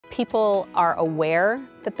People are aware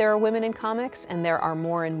that there are women in comics, and there are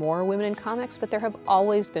more and more women in comics, but there have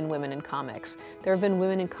always been women in comics. There have been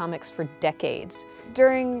women in comics for decades.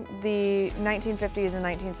 During the 1950s and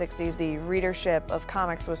 1960s, the readership of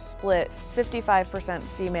comics was split 55%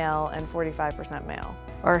 female and 45% male.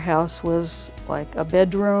 Our house was like a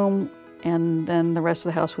bedroom, and then the rest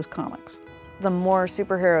of the house was comics. The more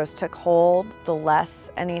superheroes took hold, the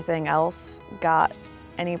less anything else got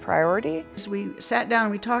any priority. So we sat down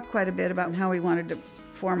and we talked quite a bit about how we wanted to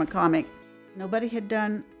form a comic. Nobody had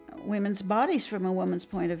done women's bodies from a woman's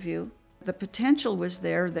point of view. The potential was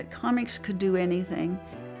there that comics could do anything.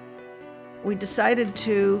 We decided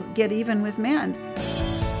to get even with men.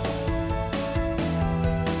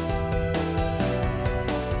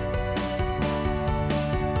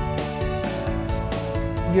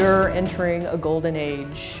 You're entering a golden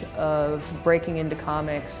age of breaking into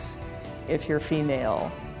comics if you're female.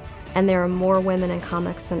 And there are more women in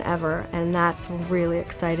comics than ever, and that's really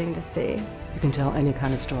exciting to see. You can tell any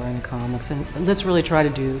kind of story in comics, and let's really try to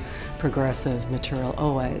do progressive material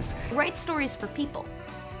always. Write stories for people.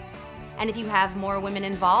 And if you have more women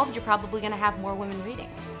involved, you're probably going to have more women reading.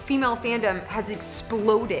 Female fandom has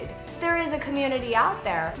exploded. There is a community out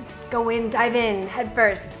there. Just go in, dive in, head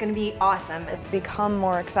first. It's going to be awesome. It's become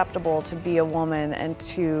more acceptable to be a woman and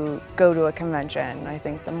to go to a convention. I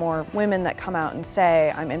think the more women that come out and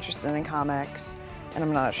say, I'm interested in comics, and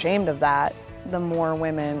I'm not ashamed of that, the more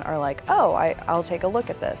women are like, oh, I'll take a look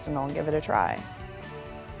at this and I'll give it a try.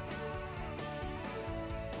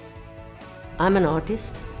 I'm an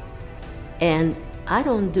artist, and I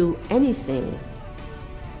don't do anything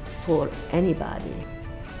for anybody.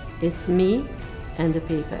 It's me and the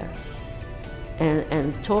paper,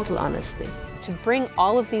 and total honesty. To bring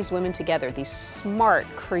all of these women together, these smart,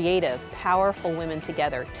 creative, powerful women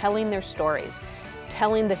together, telling their stories,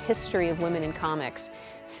 telling the history of women in comics,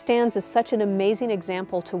 stands as such an amazing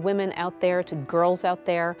example to women out there, to girls out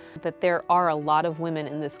there, that there are a lot of women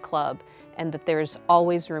in this club and that there's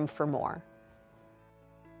always room for more.